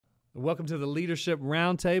Welcome to the Leadership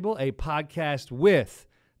Roundtable, a podcast with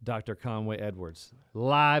Dr. Conway Edwards,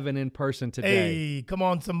 live and in person today. Hey, come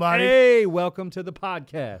on, somebody. Hey, welcome to the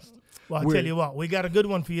podcast. Well, I'll tell you what, we got a good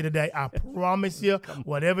one for you today. I promise you,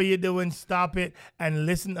 whatever you're doing, stop it and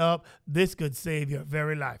listen up. This could save your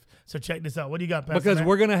very life. So check this out. What do you got, Pastor Because Matt?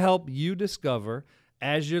 we're going to help you discover,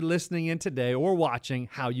 as you're listening in today or watching,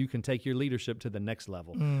 how you can take your leadership to the next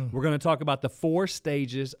level. We're going to talk about the 4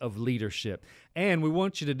 stages of leadership. And we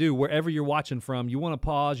want you to do, wherever you're watching from, you want to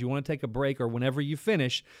pause, you want to take a break, or whenever you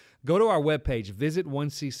finish, go to our webpage, visit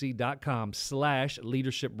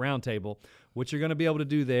 1cc.com/leadership roundtable. What you're going to be able to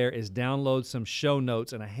do there is download some show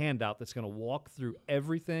notes and a handout that's going to walk through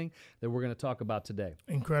everything that we're going to talk about today.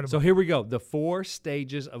 Incredible. So here we go, the 4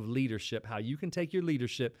 stages of leadership, how you can take your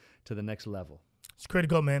leadership to the next level. It's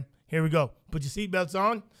critical, man. Here we go. Put your seatbelts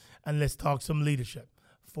on, and let's talk some leadership.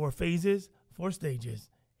 4 phases, 4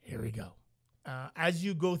 stages. Here we go. As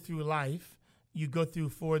you go through life, you go through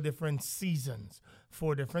 4 different seasons,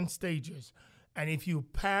 4 different stages. And if you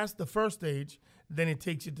pass the first stage, then it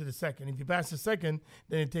takes you to the second. If you pass the second,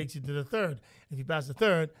 then it takes you to the third. If you pass the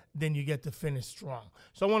third, then you get to finish strong.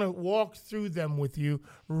 So I want to walk through them with you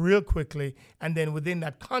real quickly. And then within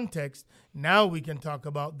that context, now we can talk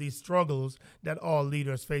about these struggles that all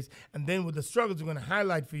leaders face. And then with the struggles, we're going to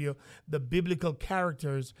highlight for you the biblical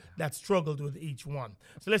characters that struggled with each one.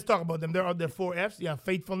 So let's talk about them. There are the 4 F's. You have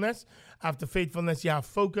faithfulness. After faithfulness, you have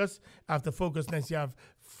focus. After focusness, you have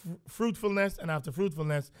fruitfulness, and after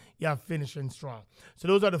fruitfulness, you have finishing strong. So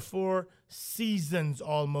those are the 4 seasons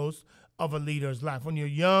almost of a leader's life. When you're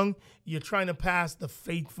young, you're trying to pass the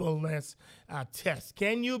faithfulness test.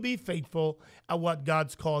 Can you be faithful at what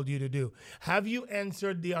God's called you to do? Have you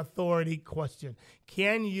answered the authority question?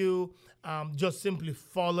 Can you just simply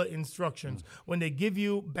follow instructions? When they give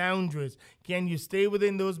you boundaries, can you stay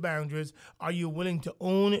within those boundaries? Are you willing to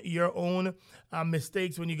own your own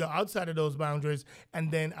mistakes when you go outside of those boundaries,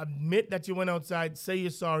 and then admit that you went outside, say you're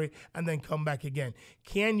sorry, and then come back again?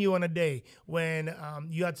 Can you, on a day when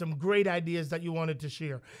you had some great ideas that you wanted to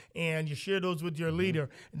share, and you share those with your leader,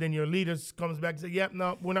 and then your leader comes back and says, yep,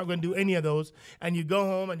 no, we're not going to do any of those, and you go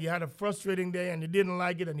home and you had a frustrating day and you didn't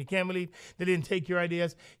like it and you can't believe they didn't take your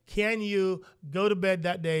ideas? Can you go to bed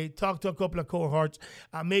that day, talk to a couple of cohorts,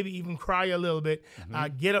 maybe even cry a little bit,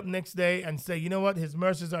 get up next day and say, you know what, his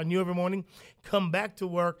mercies are new every morning, come back to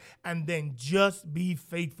work, and then just be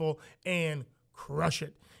faithful and crush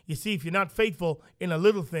it? You see, if you're not faithful in the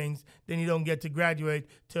little things, then you don't get to graduate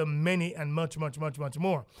to many and much, much, much, much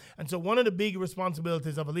more. And so one of the big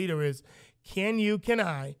responsibilities of a leader is, can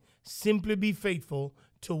I simply be faithful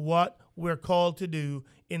to what we're called to do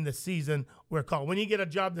in the season we're called? When you get a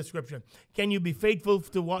job description, can you be faithful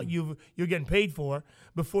to what you're getting paid for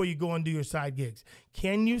before you go and do your side gigs?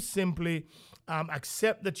 Can you simply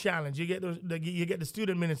accept the challenge? You get the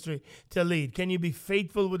student ministry to lead. Can you be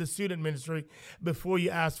faithful with the student ministry before you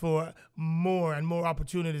ask for more and more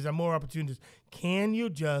opportunities and more opportunities? Can you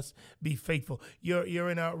just be faithful? You're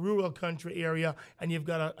in a rural country area and you've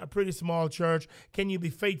got a pretty small church. Can you be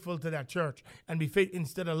faithful to that church and be faithful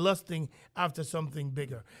instead of lusting after something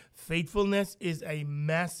bigger? Faithfulness is a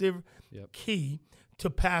massive key to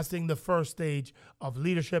passing the first stage of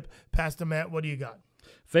leadership. Pastor Matt, what do you got?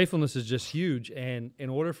 Faithfulness is just huge, and in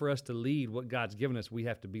order for us to lead what God's given us, we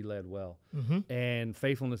have to be led well. And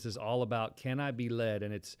faithfulness is all about, can I be led?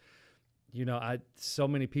 And it's, so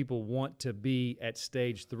many people want to be at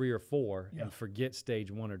stage 3 or 4 and forget stage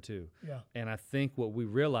 1 or 2. And I think what we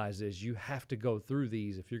realize is you have to go through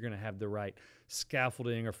these if you're going to have the right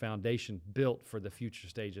scaffolding or foundation built for the future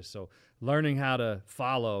stages. So learning how to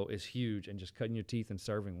follow is huge, and just cutting your teeth and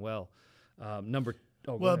serving well.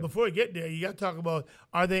 Before we get there, you got to talk about,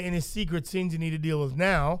 are there any secret sins you need to deal with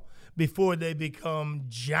now before they become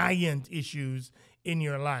giant issues in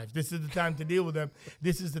your life? This is the time to deal with them.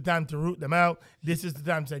 This is the time to root them out. This is the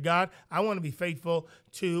time to say, God, I want to be faithful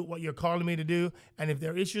to what you're calling me to do. And if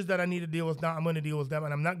there are issues that I need to deal with now, I'm going to deal with them.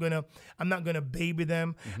 And I'm not going to baby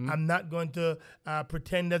them. I'm not going to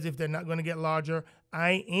pretend as if they're not going to get larger.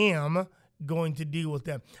 I am going to deal with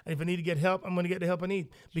them. And if I need to get help, I'm going to get the help I need,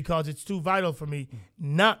 because it's too vital for me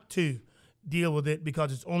not to deal with it,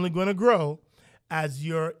 because it's only going to grow as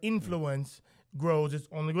your influence grows. It's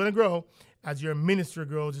only going to grow as your ministry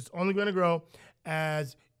grows. It's only going to grow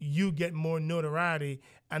as you get more notoriety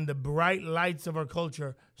and the bright lights of our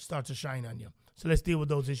culture start to shine on you. So let's deal with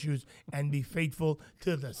those issues and be faithful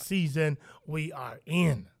to the season we are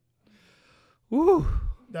in. Woo.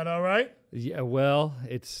 That all right? Yeah, well,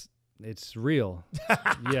 it's real.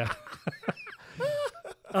 Yeah.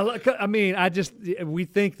 We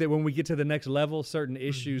think that when we get to the next level, certain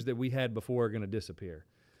issues that we had before are going to disappear.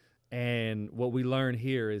 And what we learn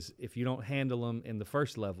here is if you don't handle them in the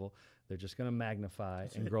first level, they're just going to magnify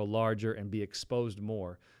and grow larger and be exposed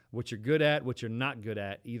more. What you're good at, what you're not good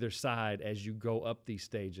at, either side, as you go up these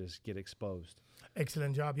stages, get exposed.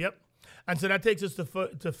 Excellent job. Yep. And so that takes us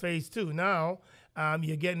to phase 2. Now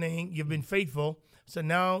you've been faithful. So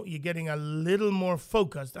now you're getting a little more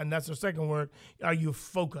focused. And that's the second word. Are you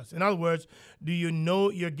focused? In other words, do you know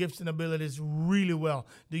your gifts and abilities really well?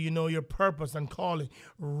 Do you know your purpose and calling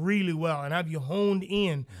really well? And have you honed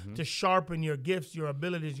in to sharpen your gifts, your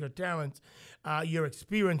abilities, your talents, your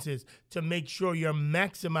experiences to make sure you're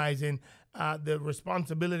maximizing the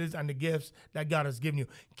responsibilities and the gifts that God has given you?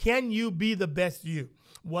 Can you be the best you?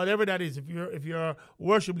 Whatever that is, if you're a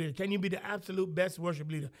worship leader, can you be the absolute best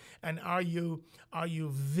worship leader? And are you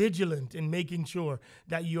vigilant in making sure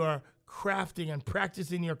that you are crafting and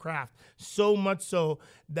practicing your craft so much so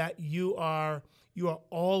that you are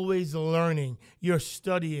always learning, you're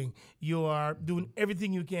studying, you are doing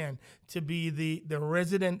everything you can to be the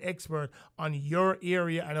resident expert on your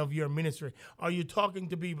area and of your ministry? Are you talking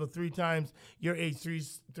to people 3 times your age,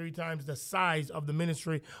 three times the size of the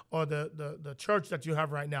ministry or the church that you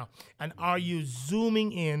have right now? And are you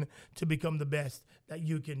zooming in to become the best that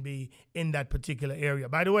you can be in that particular area?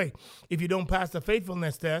 By the way, if you don't pass the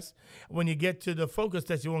faithfulness test, when you get to the focus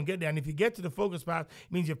test, you won't get there. And if you get to the focus path,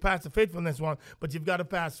 it means you've passed the faithfulness one, but you've got to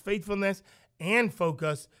pass faithfulness and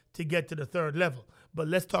focus to get to the third level. But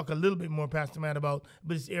let's talk a little bit more, Pastor Matt, about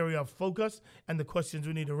this area of focus and the questions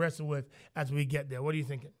we need to wrestle with as we get there. What are you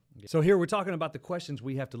thinking? So here we're talking about the questions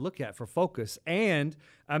we have to look at for focus. And,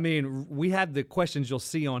 I mean, we have the questions you'll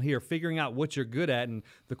see on here, figuring out what you're good at. And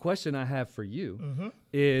the question I have for you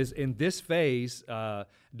is, in this phase,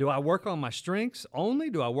 do I work on my strengths only?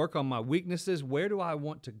 Do I work on my weaknesses? Where do I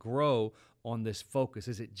want to grow on this focus?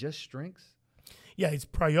 Is it just strengths? Yeah, it's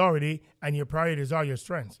priority, and your priorities are your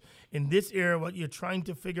strengths. In this area, what you're trying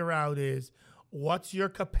to figure out is what's your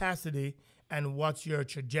capacity and what's your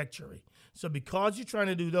trajectory. So because you're trying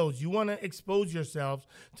to do those, you want to expose yourselves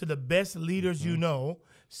to the best leaders you know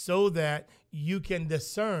so that you can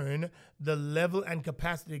discern the level and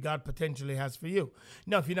capacity God potentially has for you.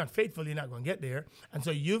 Now, if you're not faithful, you're not going to get there. And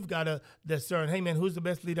so you've got to discern, hey, man, who's the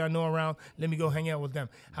best leader I know around? Let me go hang out with them.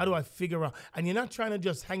 How do I figure out? And you're not trying to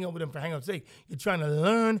just hang out with them for hang out's sake. You're trying to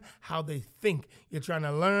learn how they think. You're trying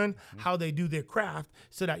to learn how they do their craft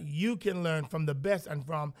so that you can learn from the best and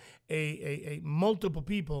from a multiple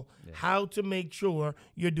people how to make sure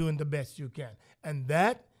you're doing the best you can. And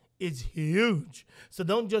that is huge. So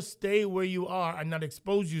don't just stay where you are and not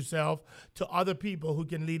expose yourself to other people who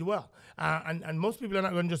can lead well. And most people are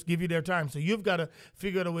not going to just give you their time. So you've got to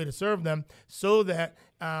figure out a way to serve them so that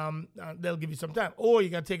they'll give you some time. Or you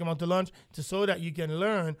got to take them out to lunch so that you can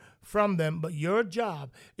learn from them. But your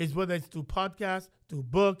job is, whether it's through podcasts, through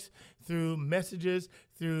books, through messages,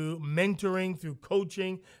 through mentoring, through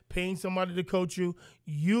coaching, paying somebody to coach you,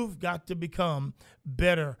 you've got to become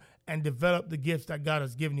better and develop the gifts that God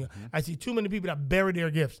has given you. I see too many people that bury their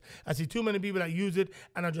gifts. I see too many people that use it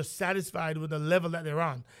and are just satisfied with the level that they're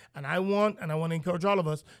on. And I want to encourage all of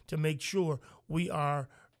us to make sure we are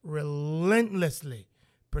relentlessly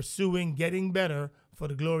pursuing getting better for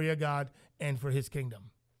the glory of God and for his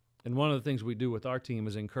kingdom. And one of the things we do with our team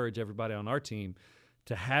is encourage everybody on our team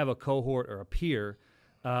to have a cohort or a peer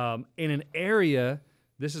in an area.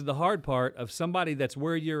 This is the hard part, of somebody that's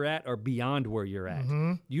where you're at or beyond where you're at.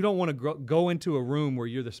 You don't want to go into a room where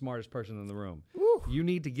you're the smartest person in the room. You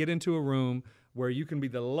need to get into a room where you can be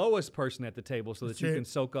the lowest person at the table so that you can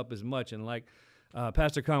soak up as much. And like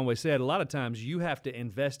Pastor Conway said, a lot of times you have to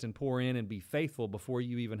invest and pour in and be faithful before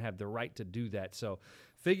you even have the right to do that. So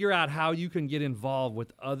figure out how you can get involved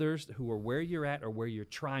with others who are where you're at or where you're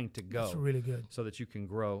trying to go. That's really good. So that you can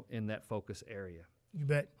grow in that focus area. You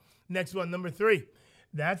bet. Next one, number 3.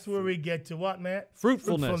 That's where we get to what, Matt?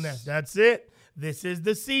 Fruitfulness. That's it. This is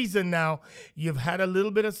the season now. You've had a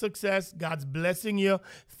little bit of success. God's blessing you.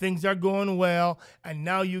 Things are going well. And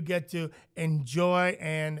now you get to enjoy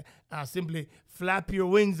and simply flap your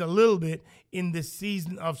wings a little bit in this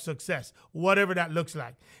season of success, whatever that looks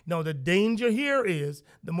like. Now, the danger here is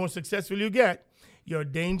the more successful you get, your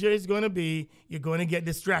danger is going to be you're going to get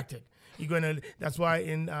distracted. That's why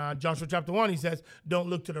in Joshua chapter 1, he says, don't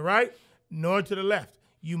look to the right nor to the left.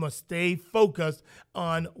 You must stay focused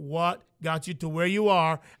on what got you to where you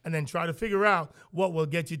are, and then try to figure out what will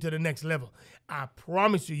get you to the next level. I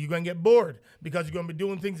promise you, you're going to get bored because you're going to be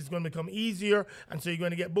doing things. It's going to become easier, and so you're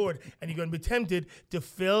going to get bored, and you're going to be tempted to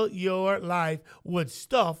fill your life with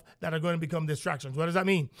stuff that are going to become distractions. What does that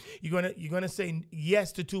mean? You're going to say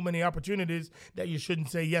yes to too many opportunities that you shouldn't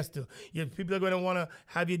say yes to. People are going to want to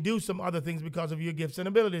have you do some other things because of your gifts and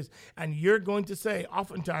abilities, and you're going to say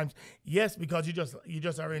oftentimes yes because you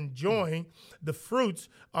just are enjoying the fruits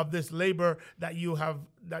of this labor that you have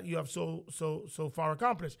so far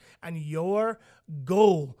accomplished. And your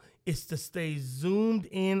goal is to stay zoomed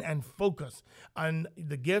in and focused on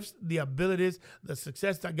the gifts, the abilities, the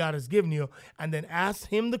success that God has given you, and then ask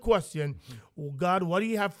him the question, well, God, what do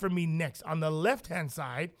you have for me next? On the left-hand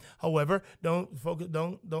side, however, don't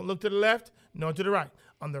look to the left nor to the right.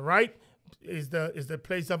 On the right is the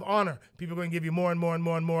place of honor. People are going to give you more and more and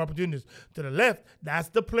more and more opportunities. To the left, that's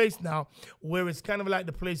the place now where it's kind of like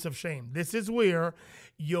the place of shame. This is where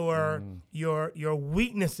your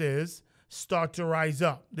weaknesses start to rise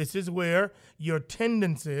up. This is where your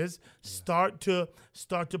tendencies start to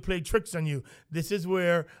play tricks on you. This is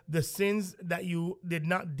where the sins that you did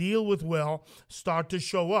not deal with well start to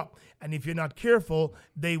show up. And if you're not careful,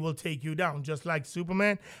 they will take you down. Just like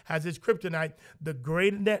Superman has his kryptonite, the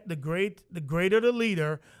greater the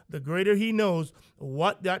leader, the greater he knows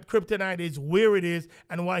what that kryptonite is, where it is,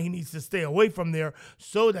 and why he needs to stay away from there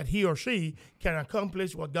so that he or she can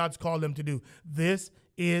accomplish what God's called them to do. This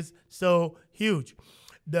is so huge.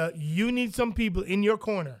 You need some people in your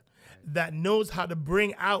corner that knows how to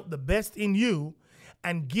bring out the best in you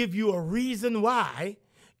and give you a reason why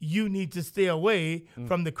you need to stay away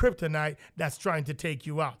from the kryptonite that's trying to take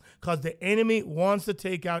you out. Because the enemy wants to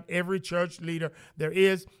take out every church leader there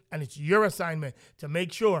is, and it's your assignment to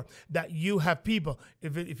make sure that you have people,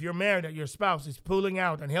 if you're married, that your spouse is pulling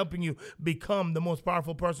out and helping you become the most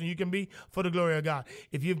powerful person you can be for the glory of God.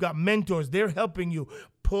 If you've got mentors, they're helping you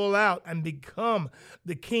pull out and become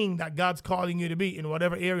the king that God's calling you to be in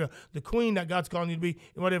whatever area, the queen that God's calling you to be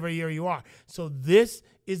in whatever area you are. So this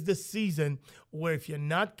is the season where if you're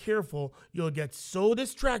not careful, you'll get so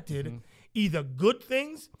distracted, either good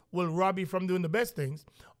things will rob you from doing the best things,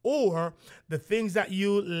 or the things that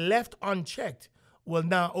you left unchecked will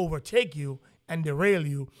now overtake you and derail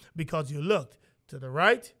you because you looked to the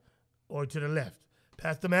right or to the left.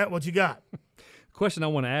 Pastor Matt, what you got? Question I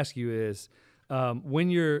want to ask you is, when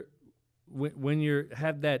you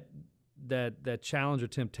have that challenge or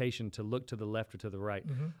temptation to look to the left or to the right,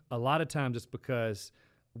 a lot of times it's because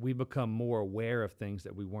we become more aware of things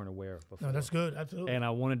that we weren't aware of before. No, that's good. Absolutely. And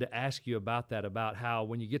I wanted to ask you about that, about how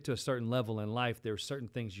when you get to a certain level in life, there are certain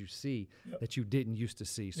things you see that you didn't used to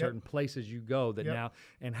see, certain places you go that now,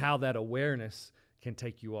 and how that awareness can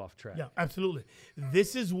take you off track. Yeah, absolutely.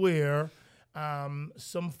 This is where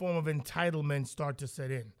some form of entitlement start to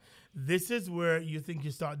set in. This is where you think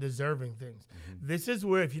you start deserving things. This is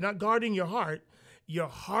where if you're not guarding your heart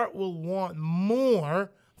will want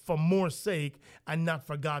more for more sake and not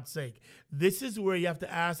for God's sake. This is where you have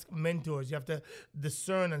to ask mentors. You have to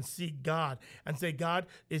discern and seek God and say, God,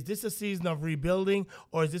 is this a season of rebuilding,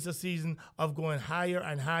 or is this a season of going higher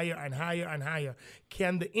and higher and higher and higher?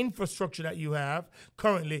 Can the infrastructure that you have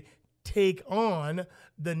currently take on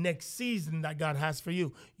the next season that God has for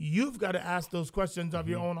you? You've got to ask those questions of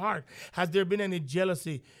your own heart. Has there been any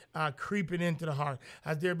jealousy creeping into the heart?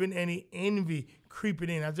 Has there been any envy creeping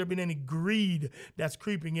in? Has there been any greed that's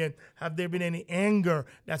creeping in? Have there been any anger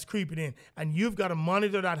that's creeping in? And you've got to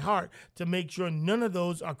monitor that heart to make sure none of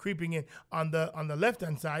those are creeping in on the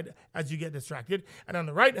left-hand side as you get distracted. And on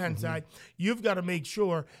the right-hand side, you've got to make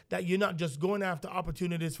sure that you're not just going after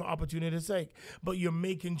opportunities for opportunity's sake, but you're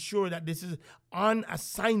making sure that this is on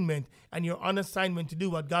assignment and you're on assignment to do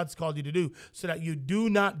what God's called you to do so that you do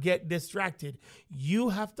not get distracted. You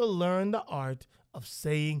have to learn the art of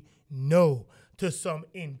saying no to some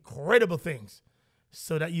incredible things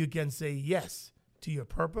so that you can say yes to your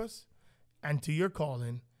purpose and to your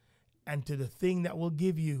calling and to the thing that will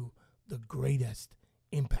give you the greatest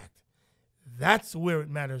impact. That's where it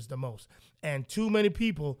matters the most. And too many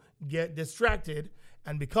people get distracted,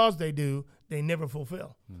 and because they do, they never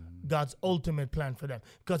fulfill God's ultimate plan for them.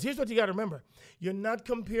 Because here's what you got to remember. You're not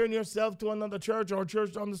comparing yourself to another church or a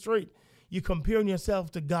church on the street. You're comparing yourself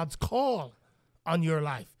to God's call on your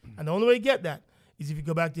life. And the only way you get that is if you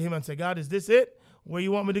go back to him and say, God, is this it? Where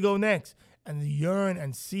you want me to go next? And yearn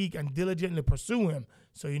and seek and diligently pursue him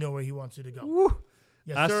so you know where he wants you to go. Woo.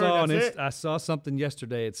 Yes, sir, I saw something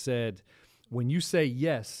yesterday. It said, when you say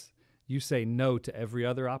yes, you say no to every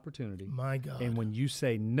other opportunity. My God. And when you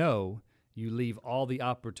say no, you leave all the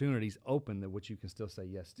opportunities open that which you can still say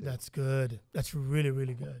yes to. That's good. That's really,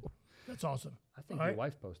 really good. That's awesome. I think All your right.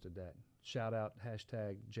 wife posted that. Shout out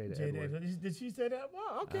hashtag Jada Jada Edwards. Edwards. Did she say that?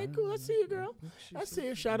 Wow, okay, cool. I see you, girl. I see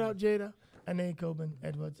her. Shout out Jada and then Coben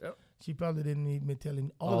Edwards. Yep. She probably didn't need me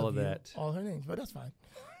telling All of of you that. all her names, but that's fine.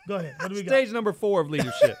 Go ahead. What do we got? Stage number 4 of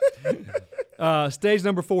leadership. Stage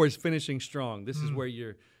number 4 is finishing strong. This is where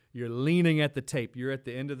you're leaning at the tape. You're at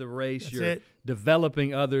the end of the race. That's you're it.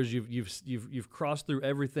 developing others. You've crossed through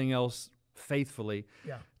everything else faithfully.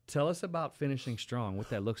 Yeah. Tell us about finishing strong, what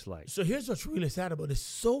that looks like. So here's what's really sad about it. There's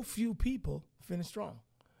so few people finish strong.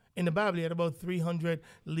 In the Bible, you had about 300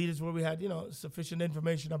 leaders where we had, sufficient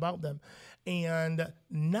information about them. And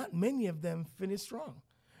not many of them finished strong.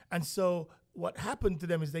 And so what happened to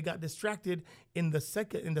them is they got distracted in the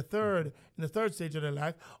third stage of their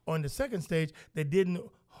life, or in the second stage, they didn't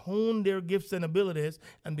hone their gifts and abilities,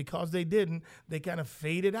 and because they didn't, they kind of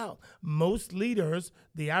faded out. Most leaders,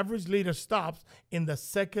 the average leader stops in the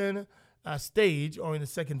second stage or in the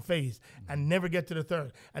second phase and never get to the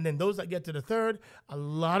third. And then those that get to the third, a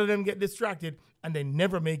lot of them get distracted and they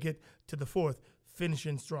never make it to the fourth,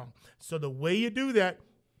 finishing strong. So the way you do that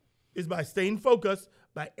is by staying focused,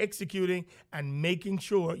 by executing and making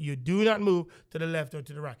sure you do not move to the left or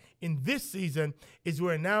to the right. In this season is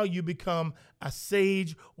where now you become a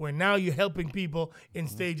sage, where now you're helping people in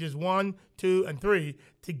stages 1, 2, and 3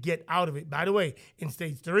 to get out of it. By the way, in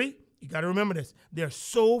stage 3, you got to remember this. There are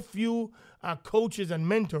so few coaches and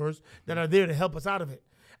mentors that are there to help us out of it.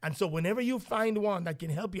 And so whenever you find one that can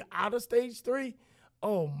help you out of stage 3,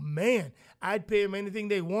 oh man, I'd pay them anything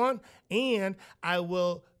they want, and I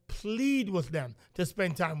will plead with them to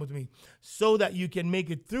spend time with me so that you can make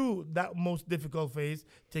it through that most difficult phase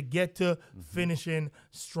to get to finishing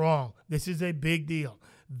strong. This is a big deal.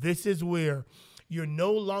 This is where you're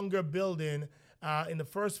no longer building. In the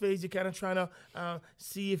first phase, you're kind of trying to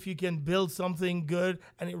see if you can build something good,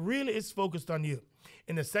 and it really is focused on you.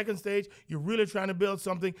 In the second stage, you're really trying to build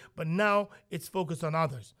something, but now it's focused on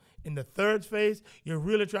others. In the third phase, you're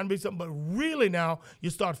really trying to be something, but really now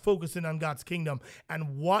you start focusing on God's kingdom.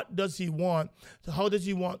 And what does he want? So how does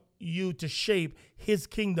he want you to shape his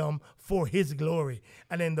kingdom for his glory?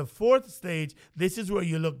 And in the fourth stage, this is where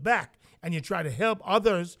you look back and you try to help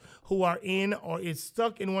others who are in or is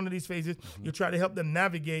stuck in one of these phases. You try to help them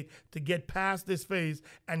navigate to get past this phase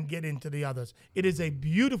and get into the others. It is a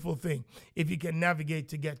beautiful thing if you can navigate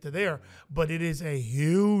to get to there, but it is a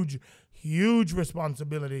huge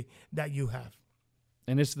responsibility that you have.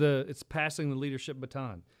 And it's passing the leadership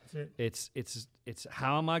baton. That's it. It's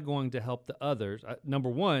how am I going to help the others? Number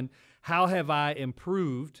one, how have I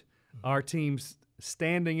improved our team's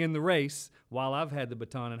standing in the race while I've had the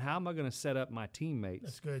baton, and how am I going to set up my teammates?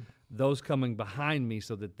 That's good. Those coming behind me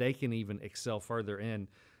so that they can even excel further in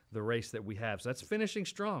the race that we have. So that's finishing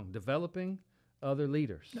strong, developing other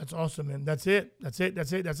leaders. That's awesome, man. That's it.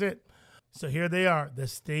 So here they are, the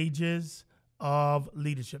stages of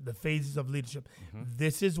leadership, the phases of leadership.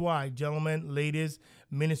 This is why, gentlemen, ladies,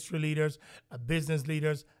 ministry leaders, business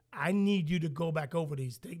leaders, I need you to go back over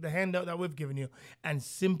these. Take the handout that we've given you and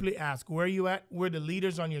simply ask where you at, where the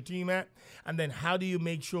leaders on your team at, and then how do you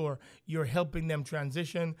make sure you're helping them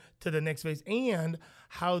transition to the next phase, and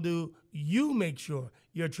how do you make sure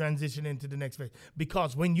you're transitioning to the next phase?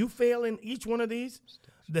 Because when you fail in each one of these,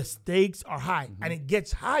 the stakes are high, and it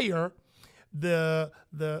gets higher the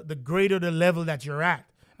greater the level that you're at.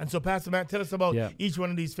 And so, Pastor Matt, tell us about each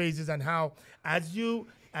one of these phases and how, as you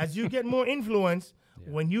get more influence,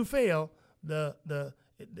 when you fail, the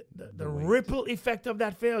ripple effect of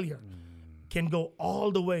that failure can go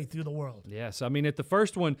all the way through the world. Yes, I mean, at the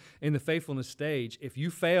first one in the faithfulness stage, if you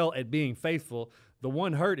fail at being faithful, the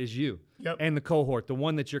one hurt is you and the cohort, the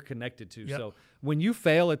one that you're connected to. So when you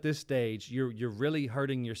fail at this stage, you're really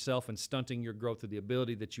hurting yourself and stunting your growth of the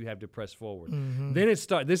ability that you have to press forward. Then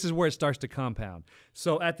this is where it starts to compound.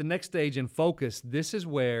 So at the next stage in focus, this is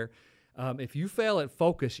where if you fail at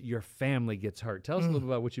focus, your family gets hurt. Tell us a little bit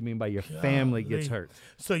about what you mean by your family gets hurt.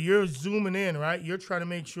 So you're zooming in, right? You're trying to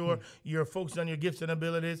make sure you're focused on your gifts and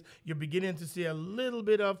abilities. You're beginning to see a little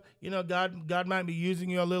bit of, God might be using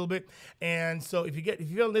you a little bit. And so if you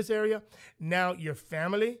feel in this area, now your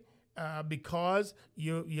family, because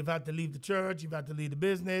you've had to leave the church, you've had to leave the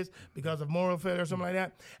business because of moral failure or something like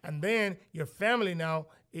that. And then your family now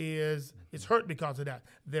is hurt because of that.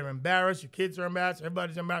 They're embarrassed. Your kids are embarrassed.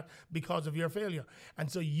 Everybody's embarrassed because of your failure. And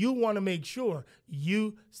so you want to make sure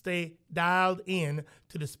you stay dialed in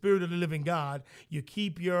to the Spirit of the living God. You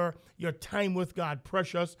keep your time with God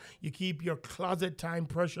precious. You keep your closet time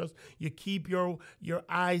precious. You keep your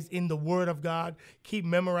eyes in the Word of God. Keep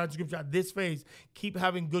memorizing Scripture at this phase. Keep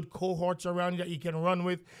having good cohorts around you that you can run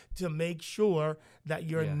with to make sure that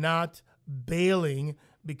you're not bailing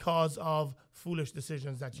because of foolish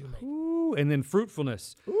decisions that you make. Ooh, and then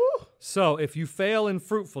fruitfulness. Ooh. So if you fail in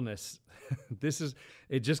fruitfulness,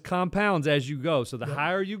 it just compounds as you go. So the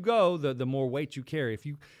higher you go, the more weight you carry. If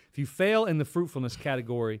you fail in the fruitfulness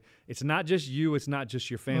category, it's not just you, it's not just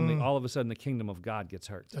your family. All of a sudden, the kingdom of God gets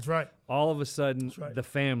hurt. That's right. All of a sudden, the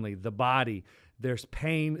family, the body, there's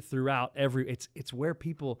pain throughout it's where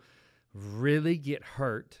people really get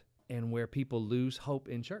hurt and where people lose hope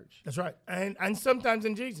in church. That's right. And sometimes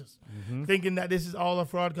in Jesus, thinking that this is all a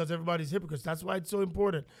fraud because everybody's hypocrites. That's why it's so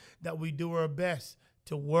important that we do our best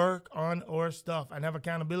to work on our stuff and have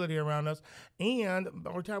accountability around us and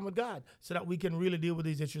our time with God so that we can really deal with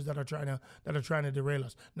these issues that are trying to derail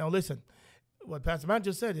us. Now, listen, what Pastor Matt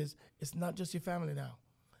just said is it's not just your family now.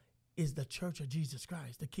 It's the church of Jesus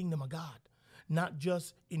Christ, the kingdom of God. Not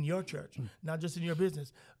just in your church, not just in your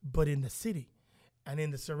business, but in the city and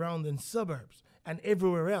in the surrounding suburbs and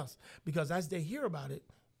everywhere else. Because as they hear about it,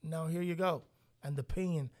 now here you go. And the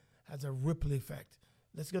pain has a ripple effect.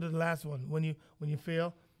 Let's go to the last one. When you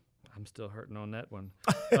fail. I'm still hurting on that one.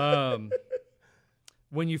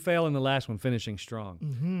 When you fail in the last one, finishing strong.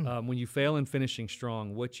 When you fail in finishing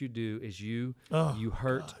strong, what you do is you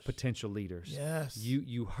hurt potential leaders. Yes.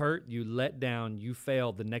 You hurt, you let down, you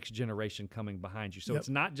fail the next generation coming behind you. So it's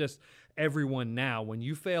not just everyone now. When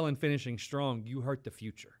you fail in finishing strong, you hurt the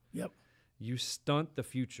future. Yep. You stunt the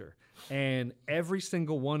future. And every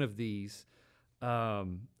single one of these,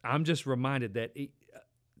 I'm just reminded that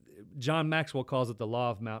John Maxwell calls it the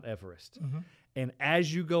law of Mount Everest. And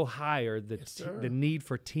as you go higher, the need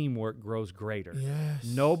for teamwork grows greater. Yes.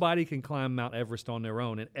 Nobody can climb Mount Everest on their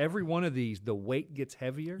own. And every one of these, the weight gets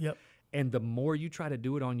heavier. Yep. And the more you try to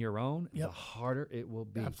do it on your own, the harder it will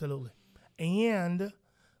be. Absolutely. And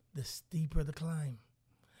the steeper the climb.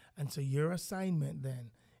 And so your assignment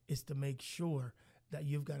then is to make sure that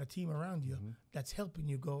you've got a team around you that's helping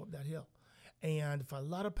you go up that hill. And for a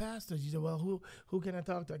lot of pastors, you say, well, who can I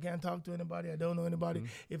talk to? I can't talk to anybody. I don't know anybody.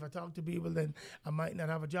 If I talk to people, then I might not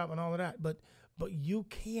have a job and all of that. But you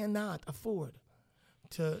cannot afford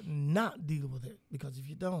to not deal with it, because if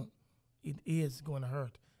you don't, it is going to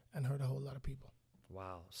hurt and hurt a whole lot of people.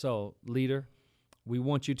 Wow. So, leader, we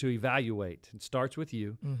want you to evaluate. It starts with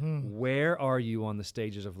you. Where are you on the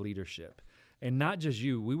stages of leadership? And not just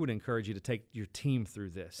you, we would encourage you to take your team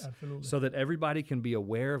through this. Absolutely. So that everybody can be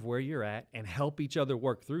aware of where you're at and help each other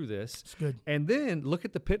work through this. It's good. And then look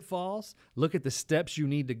at the pitfalls, look at the steps you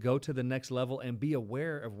need to go to the next level, and be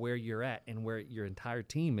aware of where you're at and where your entire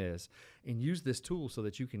team is. And use this tool so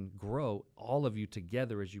that you can grow all of you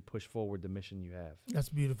together as you push forward the mission you have. That's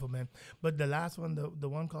beautiful, man. But the last one, the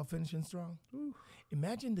one called Finishing Strong. Ooh.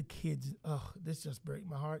 Imagine the kids. Oh, this just breaks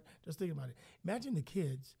my heart. Just think about it. Imagine the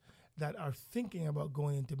kids that are thinking about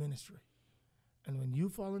going into ministry. And when you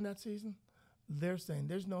fall in that season, they're saying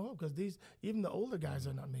there's no hope, because even the older guys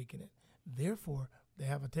are not making it. Therefore, they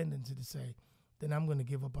have a tendency to say, then I'm going to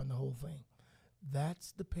give up on the whole thing.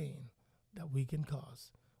 That's the pain that we can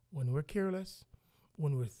cause when we're careless,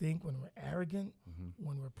 when we're arrogant,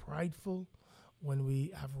 when we're prideful, when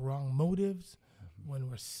we have wrong motives, when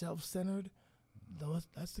we're self-centered.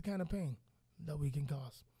 That's the kind of pain that we can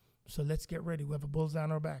cause. So let's get ready. We have a bullseye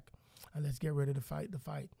on our back. And let's get ready to fight the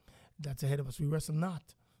fight that's ahead of us. We wrestle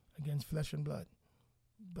not against flesh and blood,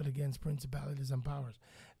 but against principalities and powers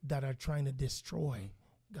that are trying to destroy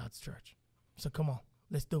God's church. So come on,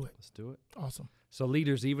 let's do it. Let's do it. Awesome. So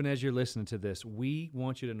leaders, even as you're listening to this, we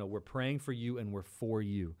want you to know we're praying for you and we're for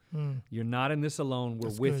you. You're not in this alone.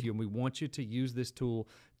 We're with you. And we want you to use this tool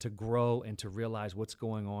to grow and to realize what's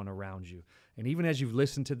going on around you. And even as you've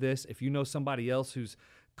listened to this, if you know somebody else who's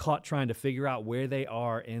caught trying to figure out where they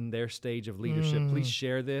are in their stage of leadership, please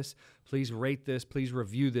share this, please rate this, please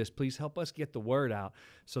review this, please help us get the word out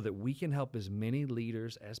so that we can help as many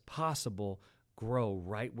leaders as possible grow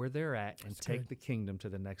right where they're at and take the kingdom to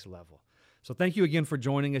the next level. So thank you again for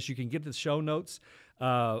joining us. You can get the show notes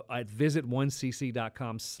at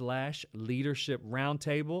visit1cc.com/leadership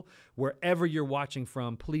roundtable. Wherever you're watching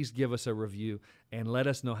from, please give us a review and let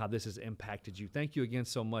us know how this has impacted you. Thank you again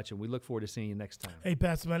so much, and we look forward to seeing you next time. Hey,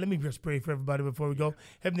 Pastor Man, let me just pray for everybody before we go.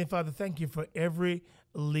 Heavenly Father, thank you for every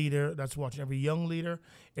leader that's watching, every young leader,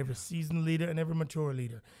 every seasoned leader, and every mature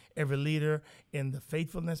leader. Every leader in the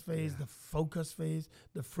faithfulness phase, the focus phase,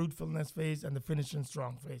 the fruitfulness phase, and the finishing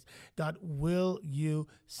strong phase. God, will you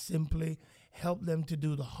simply help them to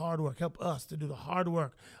do the hard work. Help us to do the hard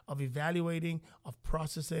work of evaluating, of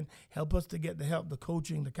processing. Help us to get the help, the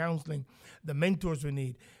coaching, the counseling, the mentors we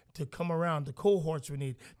need to come around, the cohorts we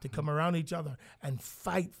need to come around each other and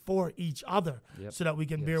fight for each other so that we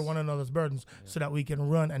can bear one another's burdens, so that we can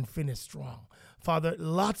run and finish strong. Father,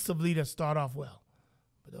 lots of leaders start off well,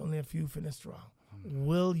 but only a few finish strong.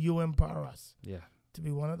 Will you empower us to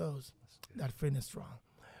be one of those that finish strong?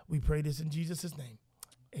 We pray this in Jesus' name.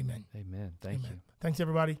 Amen. Amen. Thank you. Thanks,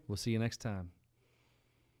 everybody. We'll see you next time.